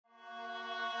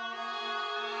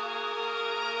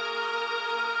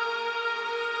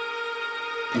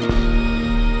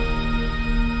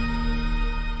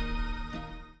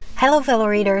Hello fellow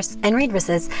readers and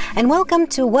readresses, and welcome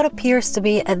to what appears to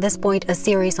be at this point a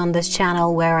series on this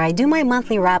channel where I do my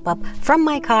monthly wrap-up from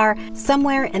my car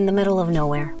somewhere in the middle of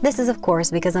nowhere. This is of course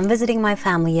because I'm visiting my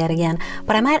family yet again,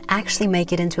 but I might actually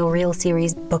make it into a real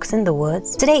series, Books in the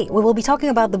Woods. Today we will be talking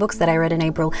about the books that I read in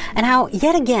April and how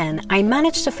yet again I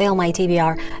managed to fail my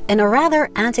TBR in a rather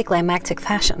anticlimactic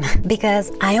fashion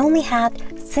because I only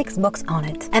had 6 books on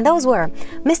it. And those were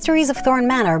Mysteries of Thorn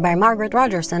Manor by Margaret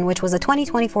Rogerson, which was a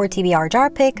 2024 TBR jar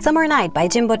pick, Summer Night by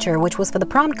Jim Butcher, which was for the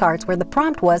prompt cards, where the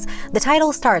prompt was the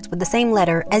title starts with the same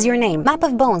letter as your name, Map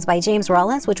of Bones by James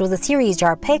Rollins, which was a series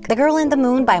jar pick, The Girl in the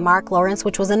Moon by Mark Lawrence,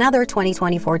 which was another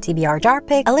 2024 TBR jar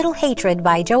pick, A Little Hatred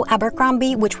by Joe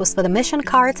Abercrombie, which was for the mission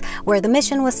cards, where the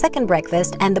mission was Second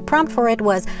Breakfast and the prompt for it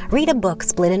was read a book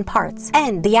split in parts,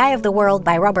 and The Eye of the World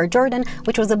by Robert Jordan,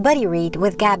 which was a buddy read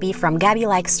with Gabby from Gabby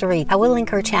Likes to Read. I will link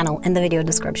her channel in the video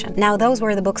description. Now those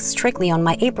were the books strictly on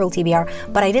my April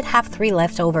TBR, but I did have 3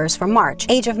 leftovers from March.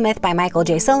 Age of Myth by Michael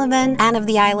J. Sullivan, Anne of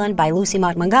the Island by Lucy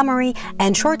Maud Montgomery,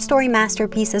 and Short Story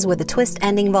Masterpieces with a Twist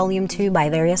Ending Volume 2 by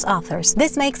various authors.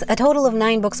 This makes a total of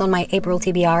 9 books on my April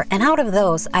TBR, and out of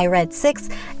those I read 6,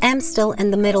 am still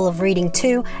in the middle of reading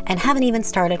 2, and haven't even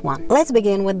started 1. Let's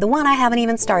begin with the one I haven't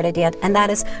even started yet, and that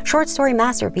is Short Story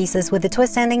Masterpieces with the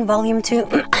Twist Ending Volume 2.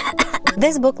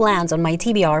 This book lands on my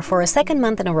TBR for a 2nd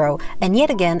month in a row, and yet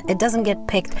again it doesn't get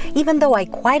picked, even though I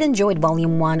quite enjoyed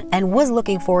Volume 1 and was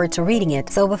looking forward to reading it.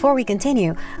 So before we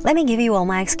continue, let me give you all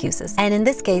my excuses. And in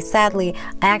this case, sadly,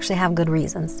 I actually have good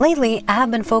reasons. Lately, I have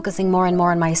been focusing more and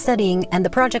more on my studying and the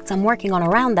projects I'm working on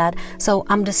around that, so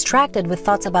I'm distracted with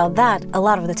thoughts about that a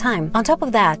lot of the time. On top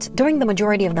of that, during the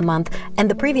majority of the month,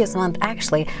 and the previous month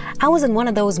actually, I was in one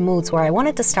of those moods where I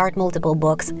wanted to start multiple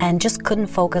books and just couldn't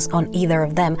focus on either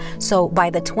of them. So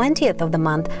by the 20th of the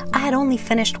month, I had only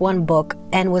finished 1 book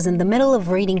and was in the middle of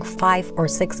reading 5 or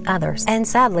 6 others. And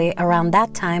sadly, around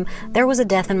that time, there was a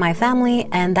death in my family,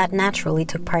 and that naturally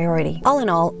took priority. All in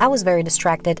all, I was very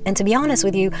distracted, and to be honest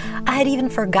with you, I had even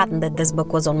forgotten that this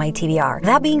book was on my TBR.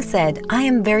 That being said, I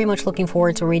am very much looking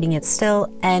forward to reading it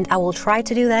still, and I will try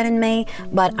to do that in May,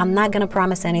 but I'm not gonna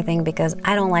promise anything because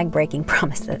I don't like breaking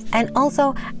promises. And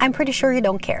also, I'm pretty sure you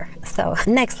don't care. So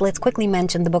next, let's quickly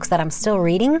mention the books that I'm still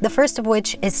reading, the first of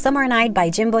which is Summer Night by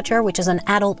Jim Butcher, which is an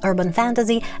adult urban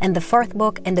fantasy and the 4th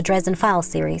book in the Dresden Files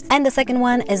series. And the second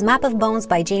one is Map of Bones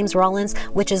by James Rollins,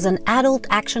 which is an adult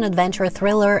action-adventure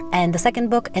thriller and the 2nd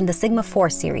book in the Sigma 4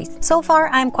 series. So far,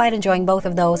 I'm quite enjoying both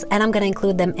of those, and I'm gonna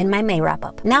include them in my May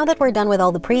wrap-up. Now that we're done with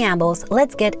all the preambles,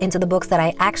 let's get into the books that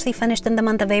I actually finished in the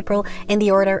month of April in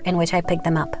the order in which I picked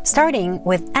them up. Starting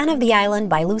with Anne of the Island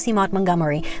by Lucy Maud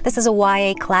Montgomery. This is a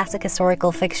YA classic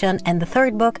historical fiction and the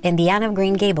 3rd book in the Anne of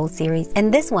Green Gables series.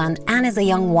 In this one, Anne is a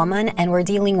young woman and we're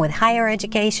dealing with higher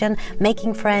education,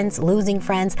 making friends, losing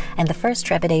friends, and the first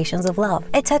trepidations of love.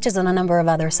 It touches on a number of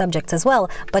other subjects as well,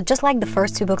 but just like the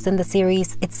first 2 books in the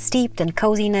series, it's steeped in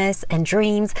coziness and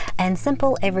dreams and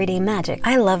simple everyday magic.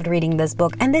 I loved reading this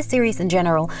book and this series in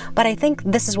general, but I think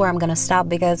this is where I'm gonna stop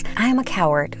because I am a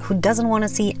coward who doesn't want to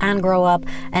see Anne grow up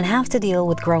and have to deal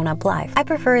with grown-up life. I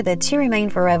prefer that she remain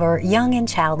forever young and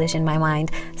childish in my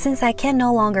mind, since I can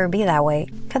no longer be that way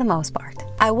for the most part.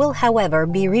 I will, however,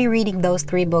 be rereading those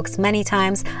 3 books many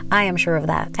times, I am sure of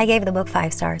that. I gave the book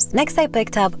 5 stars. Next I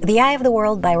picked up The Eye of the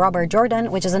World by Robert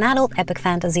Jordan, which is an adult epic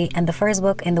fantasy and the 1st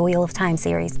book in the Wheel of Time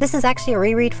series. This is actually a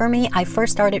reread for me. I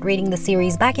first started reading the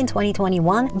series back in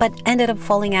 2021, but ended up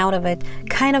falling out of it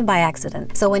kind of by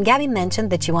accident. So when Gabby mentioned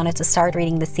that she wanted to start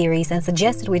reading the series and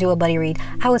suggested we do a buddy read,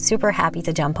 I was super happy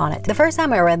to jump on it. The first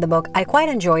time I read the book, I quite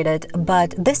enjoyed it,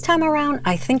 but this time around,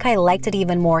 I think I liked it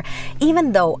even more,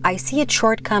 even though I see its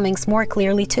shortcomings more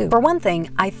clearly too. For one thing,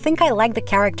 I think I like the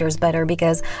characters better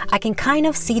because I can kind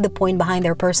of see the point behind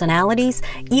their personalities,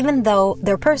 even though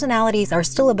their personalities are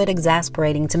still a bit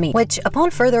exasperating to me, which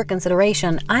upon further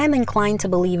consideration, I am inclined to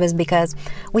believe is because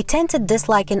we tend to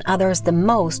dislike in others the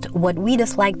most what we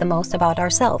dislike the most about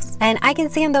ourselves. And I can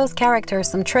see in those characters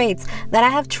some traits that I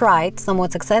have tried,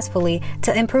 somewhat successfully,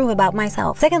 to improve about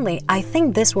myself. Secondly, I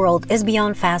think this world is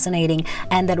beyond fascinating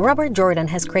and that Robert Jordan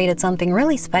has created something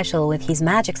really special with his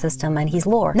magic system and his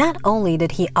lore. Not only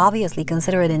did he obviously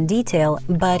consider it in detail,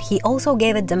 but he also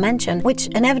gave it dimension, which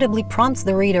inevitably prompts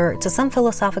the reader to some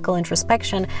philosophical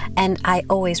introspection, and I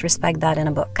always respect that in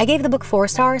a book. I gave the book 4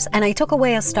 stars, and I took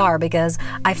away a star because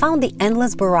I found the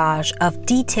endless barrage of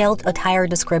detailed attire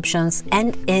descriptions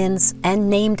and inns and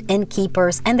named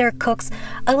innkeepers and their cooks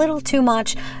a little too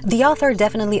much. The author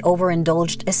definitely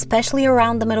overindulged, especially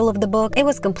around the middle of the book. It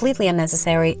was completely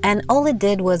unnecessary, and all it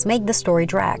did was make the story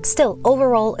drag. Still,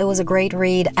 overall it was a great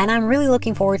read, and I'm really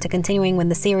looking forward to continuing with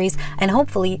the series and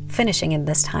hopefully finishing it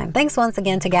this time. Thanks once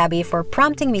again to Gabby for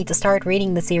prompting me to start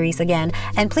reading the series again,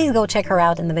 and please go check her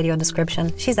out in the video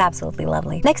description. She's absolutely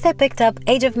lovely. Next I picked up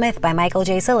Age of Myth by Michael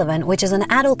J. Sullivan, which is an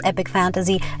adult epic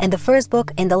fantasy and the first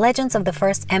book in the Legends of the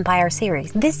First Empire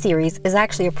series. This series is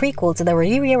actually a prequel to the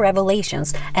Rhaenyra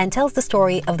Revelations and tells the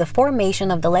story of the formation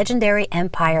of the legendary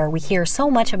empire we hear so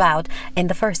much about in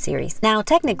the first series. Now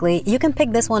technically you can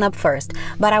pick this one up first,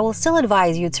 but I will still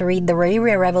advise you to read the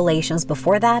Rhaenyra Revelations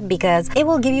before that because it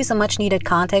will give you some much needed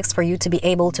context for you to be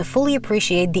able to fully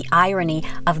appreciate the irony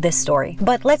of this story.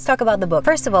 But let's talk about the book.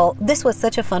 First of all, this was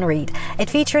such a fun read. It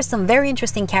features some very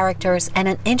interesting characters and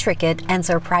an intricate and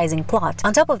surprising plot.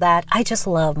 On top of that, I just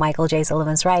love Michael J.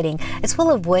 Sullivan's writing. It's full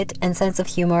of wit and sense of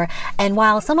humor, and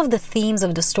while some of the themes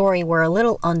of the story were a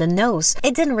little on the nose,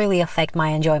 it didn't really affect my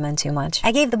enjoyment too much.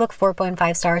 I gave the book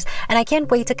 4.5 stars, and I can't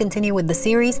wait to continue with the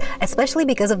series, especially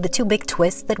because of the two big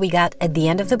twists that we got at the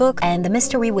end of the book and the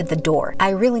mystery with the door. I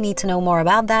really need to know more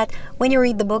about that. When you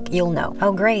read the book, you'll know.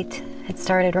 Oh great, it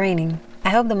started raining. I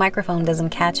hope the microphone doesn't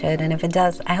catch it, and if it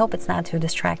does, I hope it's not too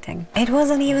distracting. It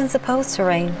wasn't even supposed to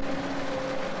rain.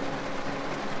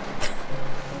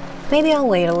 Maybe I'll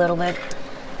wait a little bit.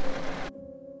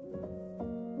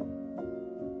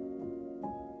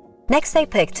 Next I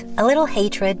picked A Little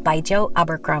Hatred by Joe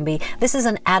Abercrombie. This is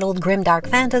an adult grimdark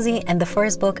fantasy and the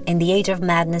first book in the Age of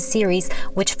Madness series,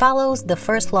 which follows the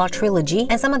First Law trilogy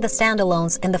and some of the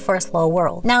standalones in the First Law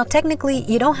world. Now technically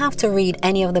you don't have to read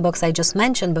any of the books I just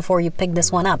mentioned before you pick this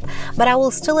one up, but I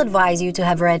will still advise you to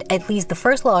have read at least the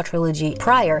First Law trilogy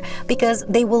prior because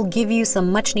they will give you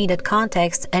some much needed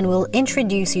context and will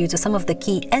introduce you to some of the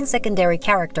key and secondary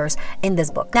characters in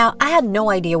this book. Now I had no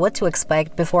idea what to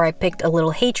expect before I picked A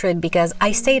Little Hatred because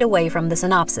I stayed away from the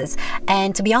synopsis,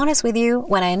 and to be honest with you,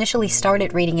 when I initially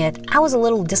started reading it, I was a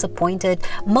little disappointed,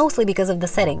 mostly because of the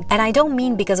setting. And I don't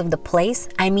mean because of the place,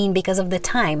 I mean because of the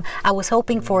time. I was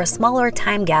hoping for a smaller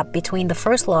time gap between the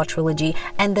First Law trilogy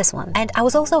and this one, and I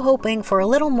was also hoping for a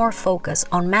little more focus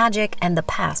on magic and the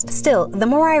past. Still, the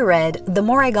more I read, the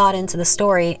more I got into the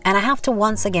story, and I have to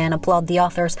once again applaud the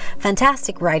author's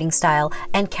fantastic writing style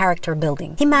and character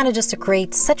building. He manages to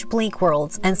create such bleak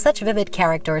worlds and such vivid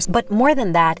characters, but more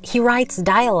than that, he writes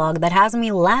dialogue that has me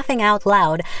laughing out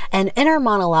loud and inner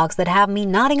monologues that have me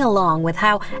nodding along with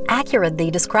how accurate they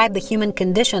describe the human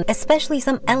condition, especially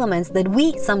some elements that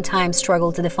we sometimes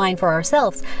struggle to define for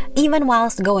ourselves, even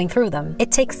whilst going through them. It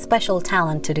takes special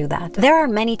talent to do that. There are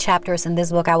many chapters in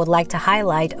this book I would like to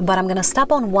highlight, but I'm gonna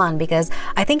stop on one because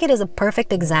I think it is a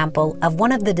perfect example of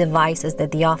one of the devices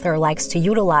that the author likes to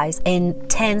utilize in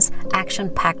tense,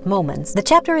 action-packed moments. The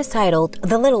chapter is titled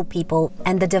The Little People,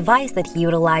 and the device that he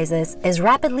utilizes is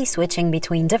rapidly switching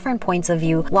between different points of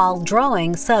view while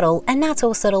drawing subtle and not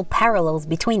so subtle parallels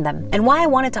between them. And why I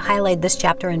wanted to highlight this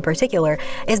chapter in particular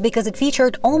is because it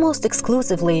featured almost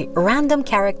exclusively random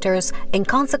characters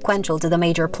inconsequential to the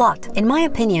major plot. In my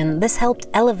opinion, this helped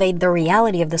elevate the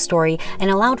reality of the story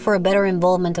and allowed for a better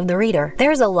involvement of the reader.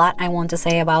 There's a lot I want to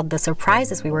say about the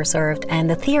surprises we were served and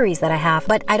the theories that I have,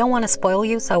 but I don't want to spoil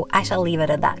you, so I shall leave it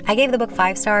at that. I gave the book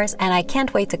 5 stars, and I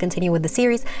can't wait to continue with the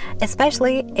series,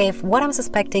 especially if what I'm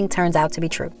suspecting turns out to be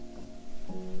true.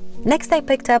 Next, I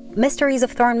picked up Mysteries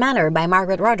of Thorn Manor by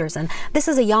Margaret Rogerson. This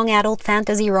is a young adult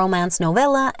fantasy romance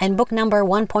novella and book number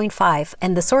 1.5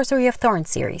 in the Sorcery of Thorn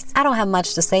series. I don't have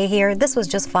much to say here, this was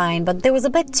just fine, but there was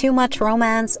a bit too much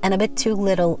romance and a bit too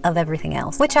little of everything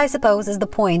else, which I suppose is the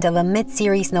point of a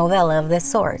mid-series novella of this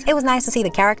sort. It was nice to see the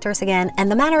characters again,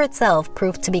 and the manor itself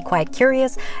proved to be quite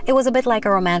curious. It was a bit like a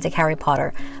romantic Harry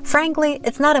Potter. Frankly,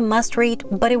 it's not a must-read,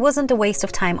 but it wasn't a waste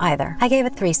of time either. I gave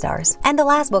it 3 stars. And the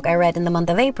last book I read in the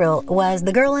month of April was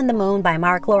The Girl in the Moon by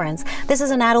Mark Lawrence. This is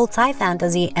an adult sci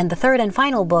fantasy and the third and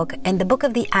final book in the Book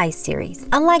of the Ice series.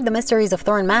 Unlike the Mysteries of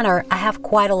Thorn Manor, I have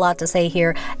quite a lot to say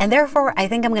here, and therefore I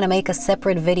think I'm gonna make a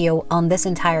separate video on this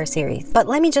entire series. But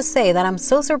let me just say that I'm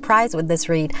so surprised with this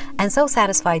read and so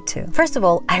satisfied too. First of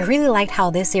all, I really liked how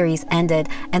this series ended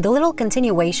and the little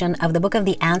continuation of the Book of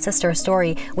the Ancestor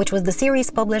story, which was the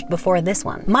series published before this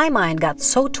one. My mind got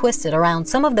so twisted around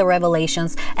some of the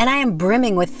revelations, and I am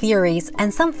brimming with theories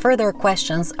and some further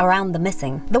questions around the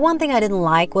missing. The one thing I didn't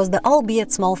like was the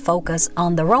albeit small focus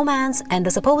on the romance and the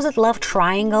supposed love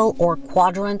triangle or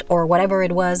quadrant or whatever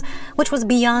it was, which was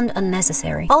beyond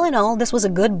unnecessary. All in all, this was a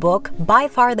good book, by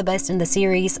far the best in the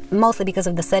series, mostly because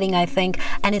of the setting I think,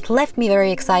 and it left me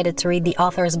very excited to read the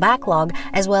author's backlog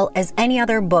as well as any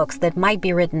other books that might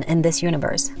be written in this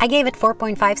universe. I gave it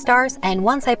 4.5 stars, and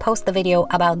once I post the video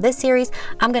about this series,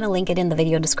 I'm gonna link it in the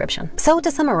video description. So to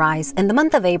summarize, in the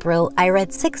month of April, I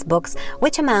read 6 6 books,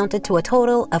 which amounted to a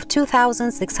total of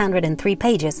 2,603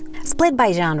 pages. Split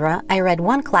by genre, I read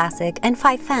 1 classic and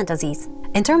 5 fantasies.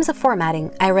 In terms of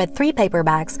formatting, I read 3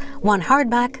 paperbacks, 1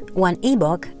 hardback, 1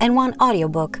 ebook, and 1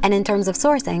 audiobook. And in terms of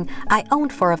sourcing, I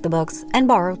owned 4 of the books and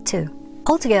borrowed 2.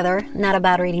 Altogether, not a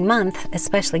bad reading month,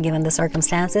 especially given the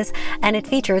circumstances, and it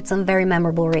featured some very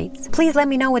memorable reads. Please let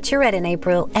me know what you read in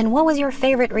April and what was your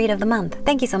favorite read of the month.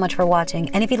 Thank you so much for watching,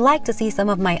 and if you'd like to see some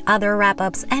of my other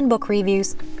wrap-ups and book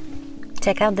reviews,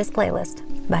 check out this playlist.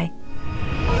 Bye.